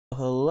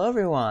Hello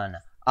everyone!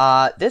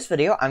 This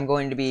video I'm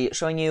going to be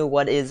showing you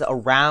what is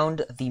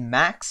around the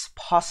max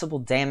possible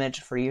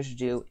damage for you to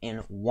do in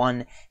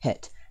one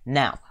hit.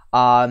 Now,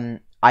 I'm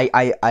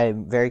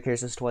very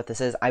curious as to what this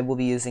is. I will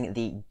be using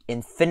the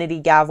Infinity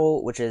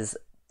Gavel, which is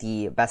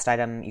the best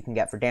item you can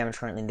get for damage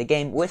currently in the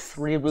game, with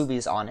 3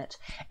 rubies on it.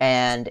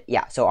 And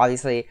yeah, so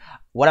obviously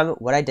what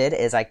I did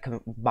is I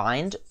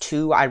combined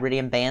 2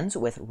 iridium bands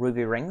with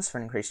ruby rings for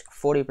an increased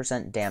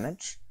 40%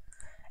 damage.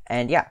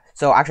 And yeah,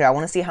 so actually I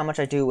want to see how much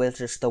I do with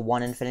just the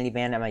 1 infinity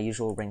band and my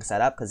usual ring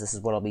setup, because this is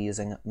what I'll be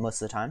using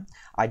most of the time.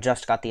 I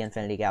just got the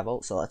Infinity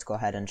Gavel, so let's go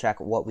ahead and check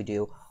what we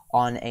do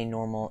on a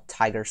normal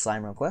tiger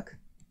slime real quick.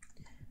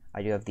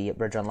 I do have the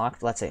bridge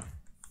unlocked. Let's see.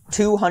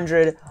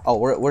 200. Oh,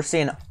 we're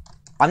seeing...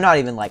 I'm not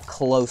even, like,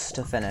 close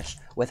to finished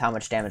with how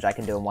much damage I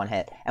can do in one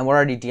hit. And we're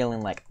already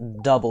dealing, like,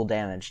 double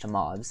damage to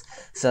mobs.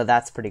 So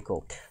that's pretty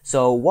cool.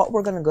 So what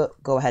we're going to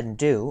go ahead and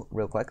do,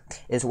 real quick,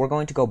 is we're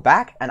going to go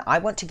back, and I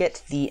want to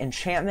get the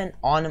enchantment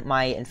on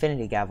my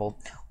Infinity Gavel,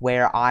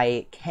 where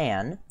I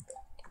can...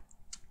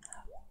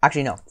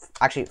 Actually, no.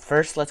 Actually,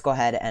 first, let's go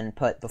ahead and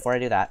put... Before I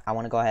do that, I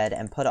want to go ahead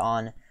and put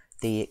on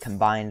the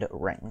combined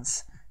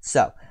rings.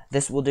 So,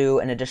 this will do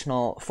an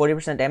additional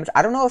 40% damage.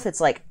 I don't know if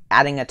it's like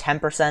adding a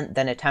 10%,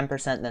 then a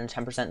 10%, then a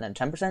 10%, then a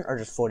 10%, or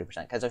just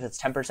 40%. Because if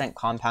it's 10%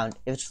 compound,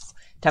 if it's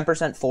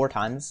 10% 4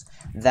 times,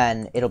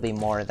 then it'll be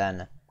more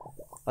than,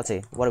 let's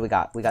see, what do we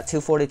got? We got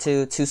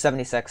 242,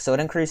 276, so it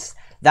increased,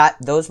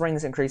 those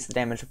rings increase the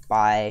damage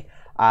by,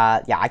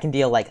 yeah, I can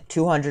deal like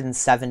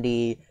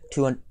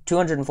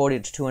 240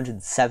 to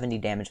 270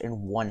 damage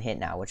in one hit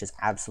now, which is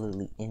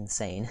absolutely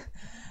insane.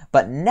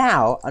 But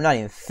now, I'm not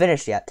even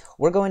finished yet,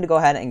 we're going to go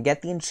ahead and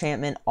get the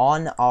enchantment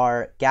on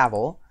our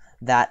gavel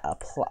that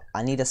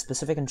I need a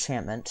specific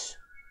enchantment.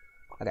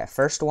 Okay,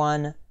 first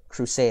one,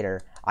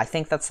 Crusader. I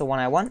think that's the one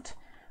I want,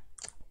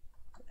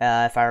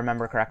 if I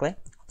remember correctly.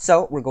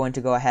 So, we're going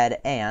to go ahead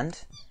and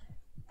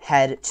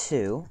head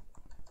to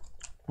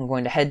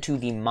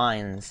the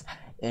mines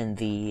in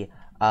the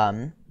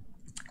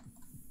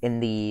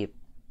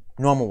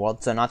normal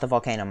world, so not the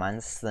volcano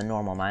mines, the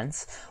normal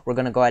mines. We're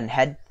going to go ahead and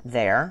head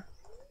there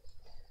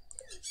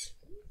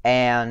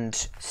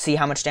and see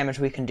how much damage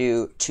we can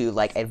do to,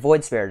 like, a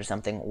Void Spirit or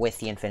something with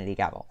the Infinity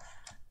Gavel.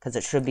 Because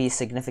it should be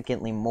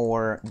significantly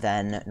more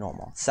than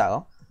normal.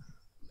 So,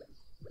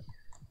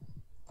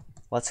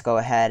 let's go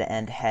ahead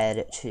and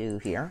head to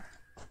here.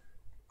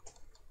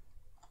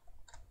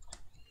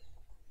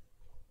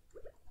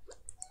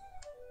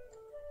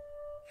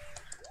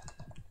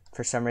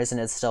 For some reason,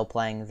 it's still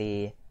playing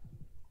the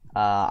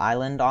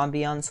island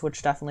ambiance,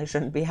 which definitely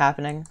shouldn't be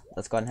happening.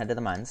 Let's go ahead and head to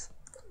the mines.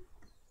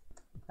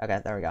 Okay,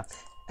 there we go.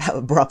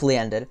 Abruptly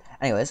ended.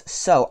 Anyways,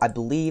 so I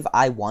believe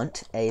I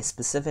want a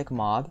specific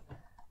mob.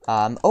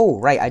 Oh,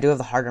 right, I do have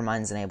the harder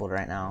mines enabled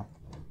right now.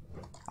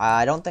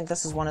 I don't think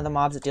this is one of the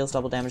mobs that deals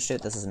double damage to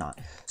it. This is not.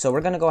 So we're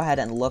gonna go ahead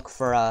and look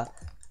for a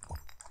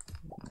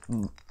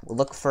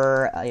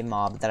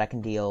mob that I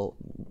can deal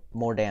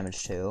more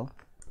damage to.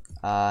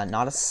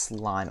 Not a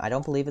slime. I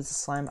don't believe it's a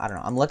slime. I don't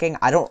know. I'm looking.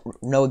 I don't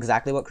know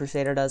exactly what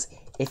Crusader does.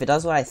 If it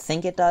does what I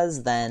think it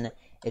does, then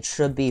it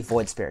should be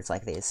Void Spirits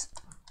like these.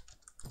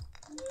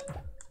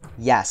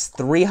 Yes,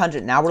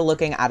 300. Now we're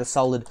looking at a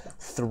solid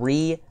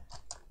 3.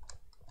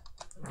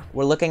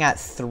 We're looking at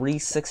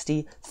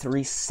 360,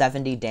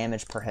 370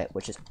 damage per hit,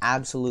 which is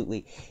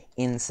absolutely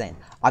insane.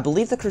 I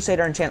believe the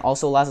Crusader enchant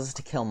also allows us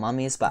to kill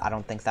mummies, but I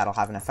don't think that'll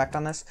have an effect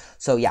on this.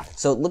 So yeah,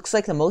 so it looks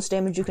like the most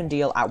damage you can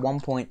deal at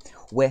one point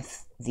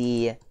with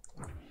the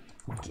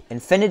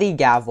Infinity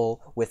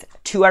Gavel, with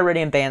 2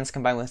 iridium bands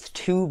combined with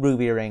 2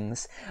 ruby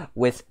rings,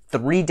 with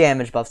 3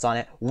 damage buffs on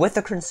it, with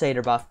the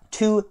Crusader buff,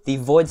 to the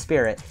Void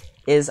Spirit,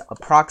 is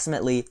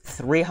approximately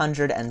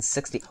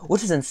 360,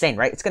 which is insane,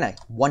 right? It's gonna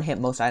one-hit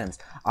most items.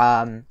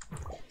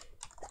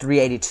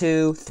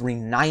 382,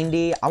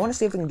 390. I want to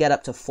see if we can get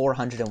up to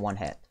 400 in one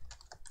hit.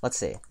 Let's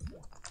see.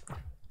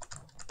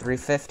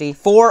 350,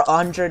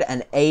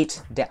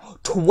 408,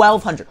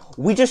 1200.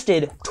 We just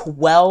did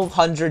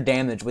 1200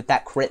 damage with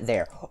that crit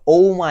there.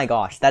 Oh my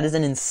gosh, that is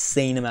an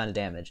insane amount of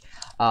damage.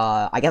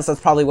 I guess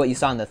that's probably what you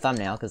saw in the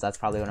thumbnail, because that's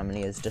probably what I'm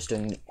going to use, just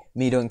doing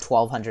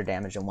 1200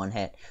 damage in one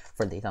hit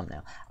for the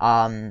thumbnail.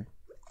 But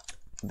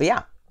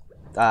yeah,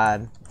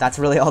 that's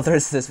really all there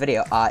is to this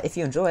video. If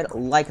you enjoyed,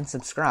 like and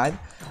subscribe.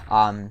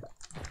 I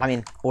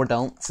mean, or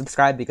don't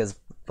subscribe, because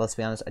let's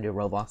be honest, I do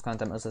Roblox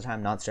content most of the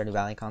time, not Stardew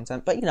Valley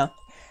content, but you know.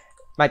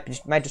 Might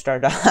just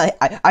start.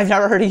 I've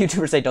never heard a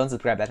YouTuber say don't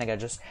subscribe. I think I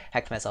just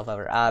hacked myself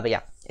over. But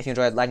yeah, if you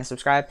enjoyed, like and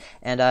subscribe.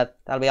 And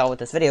that'll be all with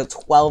this video.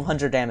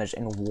 1200 damage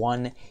in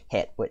one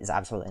hit, which is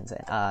absolutely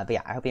insane. But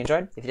yeah, I hope you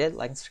enjoyed. If you did,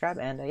 like and subscribe.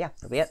 And yeah,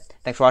 that'll be it.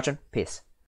 Thanks for watching. Peace.